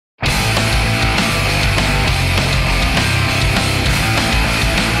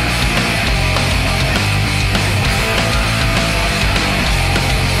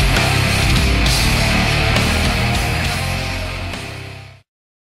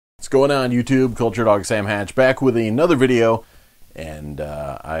going on, YouTube? Culturedog Sam Hatch back with another video. And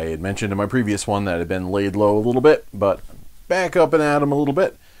I had mentioned in my previous one that I'd been laid low a little bit, but back up and at 'em a little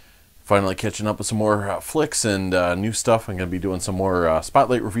bit. Finally catching up with some more flicks and new stuff. I'm going to be doing some more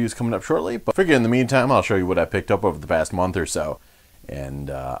spotlight reviews coming up shortly. But I figure in the meantime, I'll show you what I picked up over the past month or so. And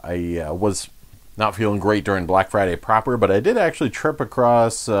I was not feeling great during Black Friday proper, but I did actually trip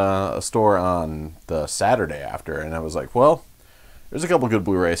across a store on the Saturday after, and I was like, well, there's a couple good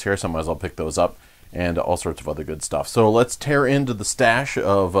Blu-rays here, so I might as well pick those up, and all sorts of other good stuff. So let's tear into the stash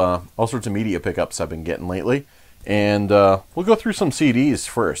of all sorts of media pickups I've been getting lately, and we'll go through some CDs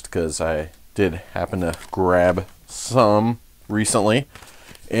first, because I did happen to grab some recently,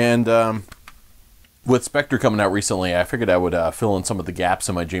 and with Spectre coming out recently, I figured I would fill in some of the gaps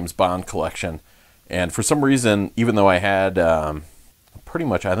in my James Bond collection. And for some reason, even though I had pretty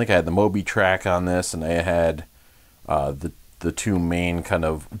much, I think I had the Moby track on this, and I had the two main kind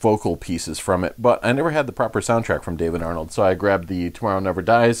of vocal pieces from it, but I never had the proper soundtrack from David Arnold. So I grabbed the Tomorrow Never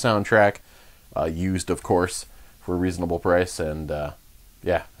Dies soundtrack, used, of course, for a reasonable price. And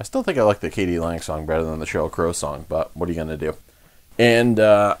yeah, I still think I like the Katie Lang song better than the Sheryl Crow song, but what are you going to do? And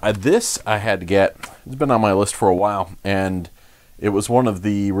this I had to get. It's been on my list for a while, and it was one of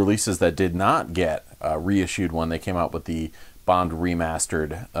the releases that did not get reissued when they came out with the Bond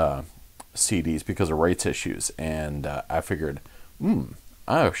remastered CDs because of rights issues. And I figured,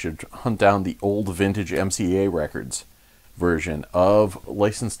 I should hunt down the old vintage MCA Records version of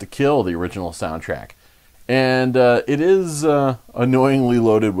License to Kill, the original soundtrack. And it is annoyingly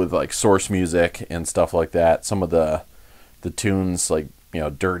loaded with like source music and stuff like that. Some of the tunes, like, you know,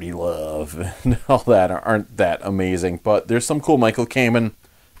 Dirty Love and all that aren't that amazing, but there's some cool Michael Kamen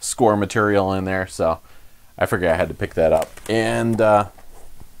score material in there, so I figured I had to pick that up. And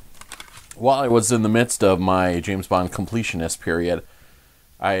while I was in the midst of my James Bond completionist period,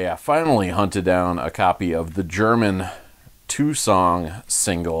 I finally hunted down a copy of the German two-song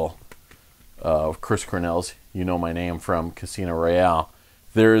single of Chris Cornell's You Know My Name from Casino Royale.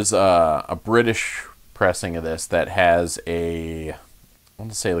 There's a British pressing of this that has I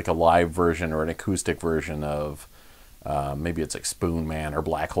want to say like a live version or an acoustic version of maybe it's like Spoon Man or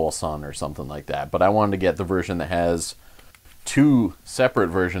Black Hole Sun or something like that. But I wanted to get the version that has two separate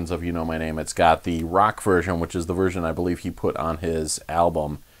versions of You Know My Name. It's got the rock version, which is the version I believe he put on his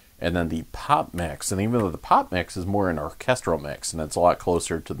album, and then the pop mix. And even though the pop mix is more an orchestral mix, and it's a lot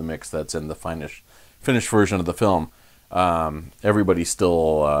closer to the mix that's in the finished version of the film, everybody's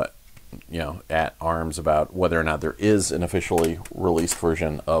still at arms about whether or not there is an officially released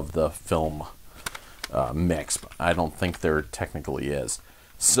version of the film mix. I don't think there technically is.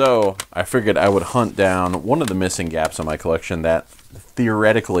 So I figured I would hunt down one of the missing gaps in my collection that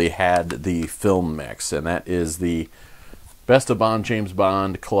theoretically had the film mix, and that is the Best of Bond James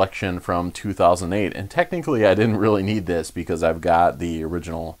Bond collection from 2008. And technically I didn't really need this because I've got the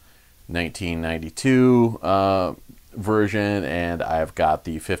original 1992 version, and I've got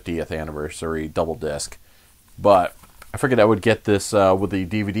the 50th anniversary double disc. But I figured I would get this with the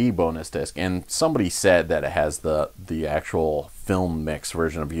DVD bonus disc, and somebody said that it has the actual film mix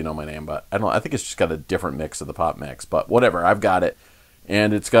version of You Know My Name, but I think it's just got a different mix of the pop mix. But whatever, I've got it,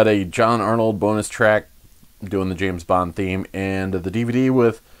 and it's got a John Arnold bonus track doing the James Bond theme, and the DVD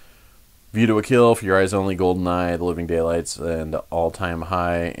with View to a Kill, For Your Eyes Only, Goldeneye, The Living Daylights, and All Time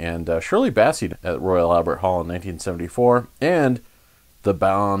High, and Shirley Bassey at Royal Albert Hall in 1974, and The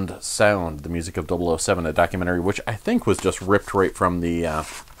Bond Sound, the music of 007, a documentary which I think was just ripped right from the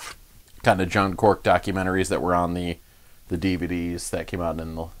kind of John Cork documentaries that were on the DVDs that came out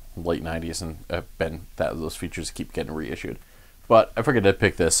in the late 90s, and those features keep getting reissued. But I figured I'd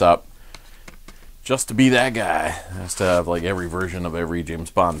pick this up just to be that guy, just to have like every version of every James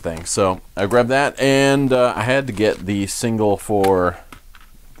Bond thing. So I grabbed that, and I had to get the single for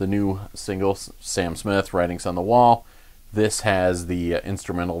the new single, Sam Smith, Writings on the Wall. This has the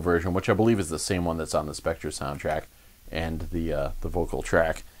instrumental version, which I believe is the same one that's on the Spectre soundtrack, and the vocal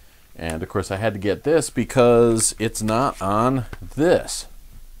track. And of course I had to get this because it's not on the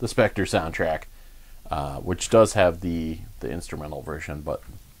Spectre soundtrack, which does have the instrumental version, but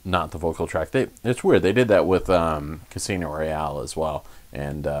not the vocal track. It's weird. They did that with Casino Royale as well,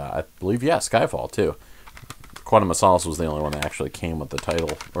 and I believe, Skyfall too. Quantum of Solace was the only one that actually came with the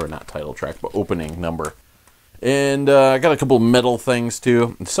title, or not title track, but opening number. And I got a couple metal things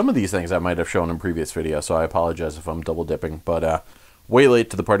too. Some of these things I might have shown in previous videos, so I apologize if I'm double dipping, but way late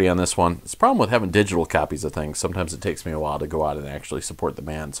to the party on this one. It's a problem with having digital copies of things. Sometimes it takes me a while to go out and actually support the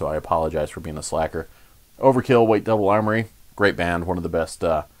band, so I apologize for being a slacker. Overkill, White Devil Armory, great band, one of the best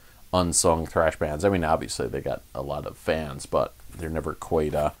unsung thrash bands. I mean, obviously they got a lot of fans, but they're never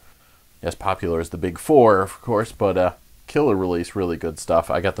quite as popular as the big four, of course, but killer release, really good stuff.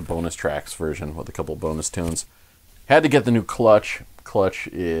 I got the bonus tracks version with a couple bonus tunes. Had to get the new Clutch. Clutch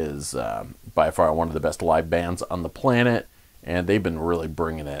is by far one of the best live bands on the planet, and they've been really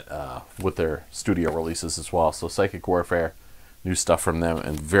bringing it with their studio releases as well. So Psychic Warfare, new stuff from them,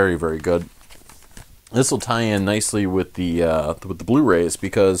 and very, very good. This will tie in nicely with the Blu-rays,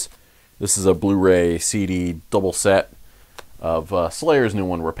 because this is a Blu-ray CD double set of Slayer's new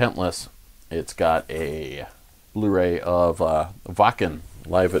one, Repentless. It's got a Blu-ray of Wacken,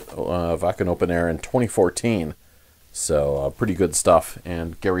 live at Wacken Open Air in 2014. So pretty good stuff.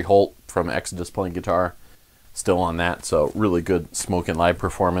 And Gary Holt from Exodus playing guitar, still on that. So really good smoking live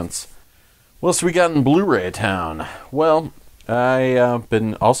performance. What else we got in Blu-ray town? Well, I've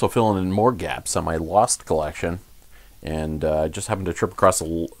been also filling in more gaps on my Lost collection. And I just happened to trip across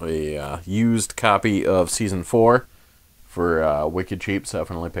a used copy of Season 4 for wicked cheap, so I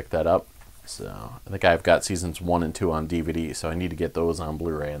finally picked that up. So I think I've got Seasons 1 and 2 on DVD, so I need to get those on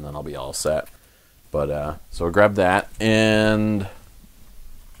Blu-ray, and then I'll be all set. But so I grabbed that, and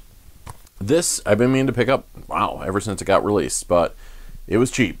this I've been meaning to pick up, wow, ever since it got released, but it was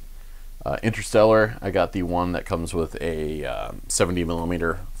cheap. Interstellar, I got the one that comes with a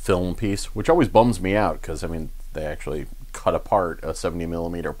 70mm film piece, which always bums me out, because, I mean, they actually cut apart a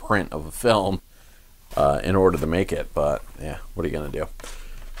 70mm print of a film in order to make it, but yeah, what are you going to do?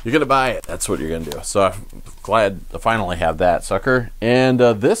 You're going to buy it. That's what you're going to do. So I'm glad to finally have that sucker. And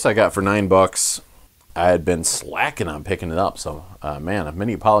this I got for $9. I had been slacking on picking it up. So, man,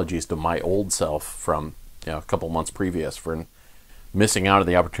 many apologies to my old self from a couple months previous for missing out on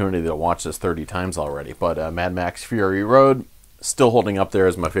the opportunity to watch this 30 times already. But Mad Max Fury Road, still holding up there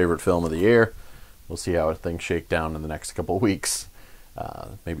as my favorite film of the year. We'll see how things shake down in the next couple of weeks.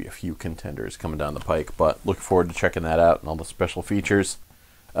 Maybe a few contenders coming down the pike. But looking forward to checking that out and all the special features.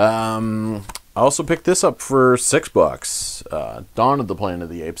 I also picked this up for $6. Dawn of the Planet of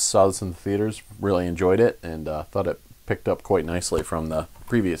the Apes. Saw this in the theaters, really enjoyed it, and thought it picked up quite nicely from the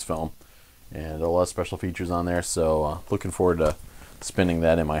previous film. And a lot of special features on there, so looking forward to spinning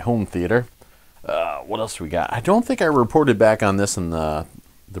that in my home theater. What else we got? I don't think I reported back on this in the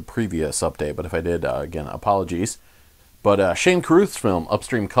previous update, but if I did, again, apologies. But Shane Carruth's film,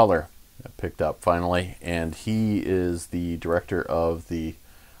 Upstream Color, I picked up finally, and he is the director of the...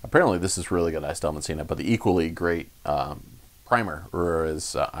 Apparently this is really good, I still haven't seen it, but the equally great Primer, or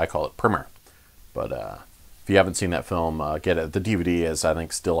as I call it, Primer. But if you haven't seen that film, get it. The DVD is, I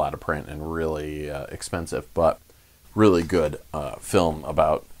think, still out of print and really expensive, but really good film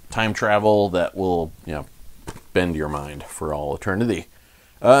about time travel that will, bend your mind for all eternity.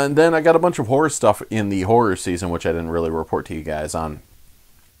 And then I got a bunch of horror stuff in the horror season, which I didn't really report to you guys on.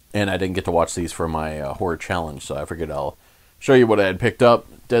 And I didn't get to watch these for my horror challenge, so I figured I'll show you what I had picked up.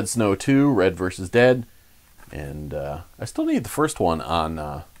 Dead Snow 2, Red vs. Dead. And I still need the first one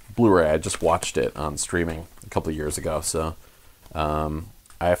on Blu-ray. I just watched it on streaming a couple of years ago. So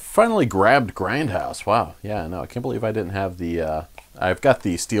I finally grabbed Grindhouse. Wow. Yeah, no, I can't believe I didn't have the... I've got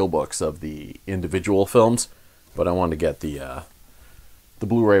the steelbooks of the individual films, but I wanted to get the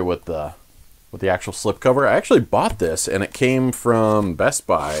Blu-ray with the actual slipcover. I actually bought this, and it came from Best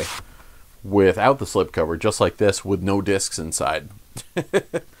Buy without the slipcover, just like this, with no discs inside.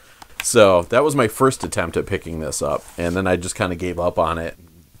 So that was my first attempt at picking this up, and then I just kind of gave up on it.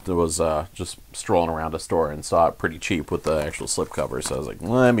 It was just strolling around a store and saw it pretty cheap with the actual slipcover, so I was like,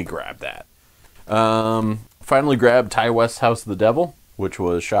 let me grab that. Finally grabbed Ty West's House of the Devil, which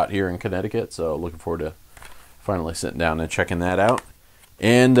was shot here in Connecticut, so looking forward to finally sitting down and checking that out.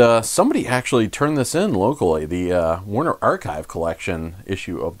 And somebody actually turned this in locally, the Warner Archive Collection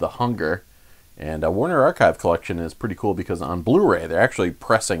issue of The Hunger. And Warner Archive Collection is pretty cool because on Blu-ray, they're actually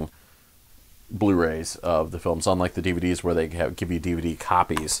pressing Blu-rays of the films, unlike the DVDs where they give you DVD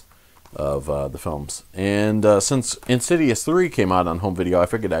copies of the films. And since Insidious 3 came out on home video, I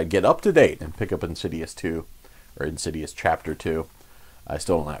figured I'd get up to date and pick up Insidious 2, or Insidious Chapter 2. I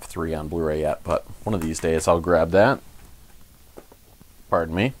still don't have 3 on Blu-ray yet, but one of these days I'll grab that.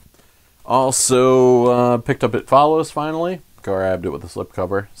 Pardon me. Also picked up It Follows finally. Grabbed it with a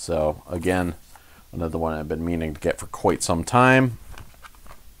slipcover. So again, another one I've been meaning to get for quite some time.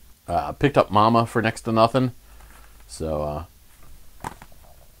 Picked up Mama for next to nothing. So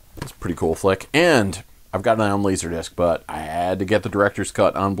it's a pretty cool flick. And I've got it on Laserdisc, but I had to get the director's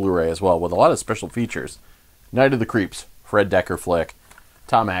cut on Blu-ray as well, with a lot of special features. Night of the Creeps, Fred Dekker flick.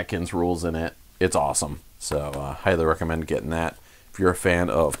 Tom Atkins rules in it. It's awesome. So highly recommend getting that if you're a fan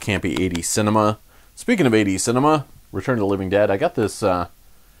of campy 80s cinema. Speaking of 80s cinema, Return to the Living Dead. I got this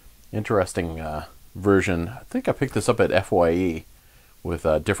interesting version. I think I picked this up at FYE, with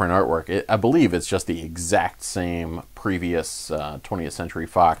different artwork. I believe it's just the exact same previous 20th Century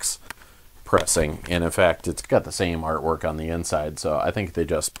Fox pressing, and in fact it's got the same artwork on the inside, so I think they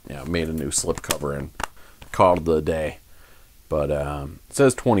just made a new slipcover and called it a day. But it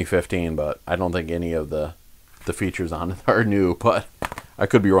says 2015, but I don't think any of the features on it are new, but I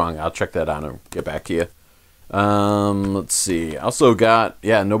could be wrong. I'll check that out and get back to you. Let's see. I also got,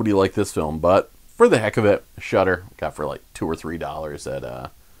 nobody liked this film, but for the heck of it, Shudder. Got for like $2 or $3 at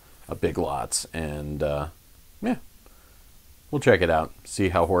a Big Lots, and yeah, we'll check it out, see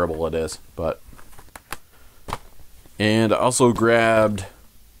how horrible it is. And I also grabbed,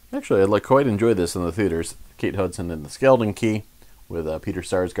 actually I quite enjoyed this in the theaters, Kate Hudson and the Skeleton Key with Peter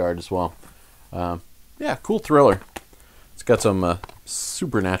Sarsgaard as well. Yeah, cool thriller. It's got some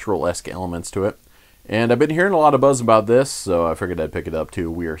supernatural-esque elements to it. And I've been hearing a lot of buzz about this, so I figured I'd pick it up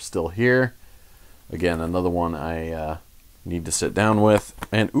too. We Are Still Here. Again, another one I need to sit down with.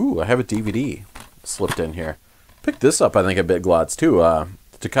 And, ooh, I have a DVD slipped in here. Picked this up, I think, at Big Lots too.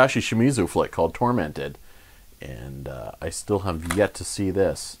 Takashi Shimizu flick called Tormented. And I still have yet to see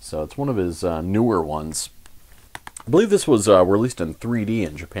this. So it's one of his newer ones. I believe this was released in 3D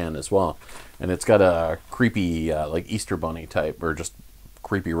in Japan as well. And it's got a creepy, like Easter Bunny type, or just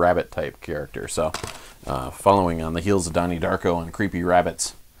creepy rabbit type character. So, following on the heels of Donnie Darko and Creepy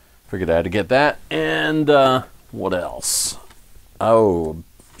Rabbits. Figured I had to get that. And, what else? Oh,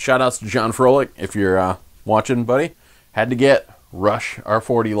 shout outs to John Froelich, if you're watching, buddy. Had to get Rush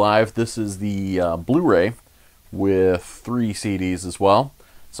R40 Live. This is the Blu-ray with 3 CDs as well.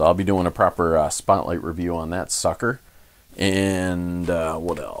 So I'll be doing a proper spotlight review on that sucker. And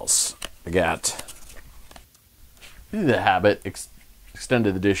what else? I got The Habit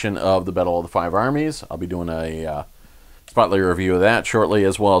extended edition of the Battle of the Five Armies. I'll be doing a spotlight review of that shortly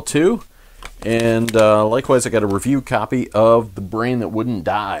as well too. And likewise, I got a review copy of The Brain That Wouldn't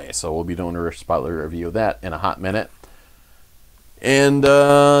Die. So we'll be doing a spotlight review of that in a hot minute. And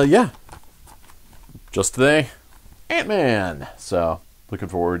yeah, just today, Ant-Man. So looking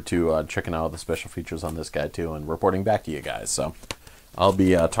forward to checking out the special features on this guy too and reporting back to you guys. So I'll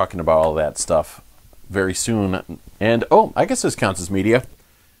be talking about all that stuff very soon. And oh, I guess this counts as media.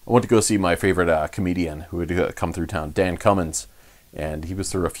 I went to go see my favorite comedian who had come through town, Dan Cummins, and he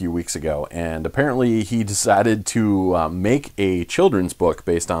was through a few weeks ago. And apparently he decided to make a children's book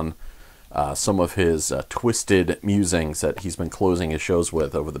based on some of his twisted musings that he's been closing his shows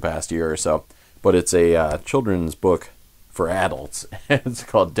with over the past year or so. But it's a children's book for adults. It's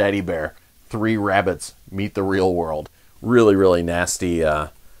called Daddy Bear, 3 Rabbits Meet the Real World. Really, really nasty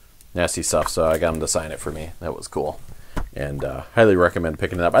stuff. So I got him to sign it for me. That was cool. And highly recommend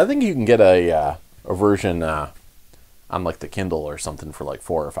picking it up. I think you can get a version on like the Kindle or something for like $4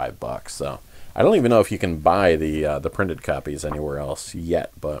 or $5. So I don't even know if you can buy the printed copies anywhere else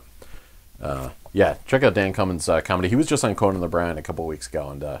yet. But yeah, check out Dan Cummins' comedy. He was just on Conan O'Brien a couple weeks ago,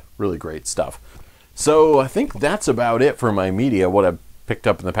 and really great stuff. So I think that's about it for my media, what I've picked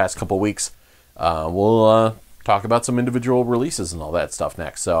up in the past couple weeks. We'll talk about some individual releases and all that stuff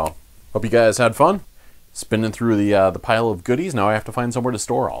next. So hope you guys had fun spinning through the pile of goodies. Now I have to find somewhere to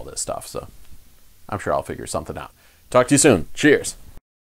store all this stuff, so I'm sure I'll figure something out. Talk to you soon. Cheers.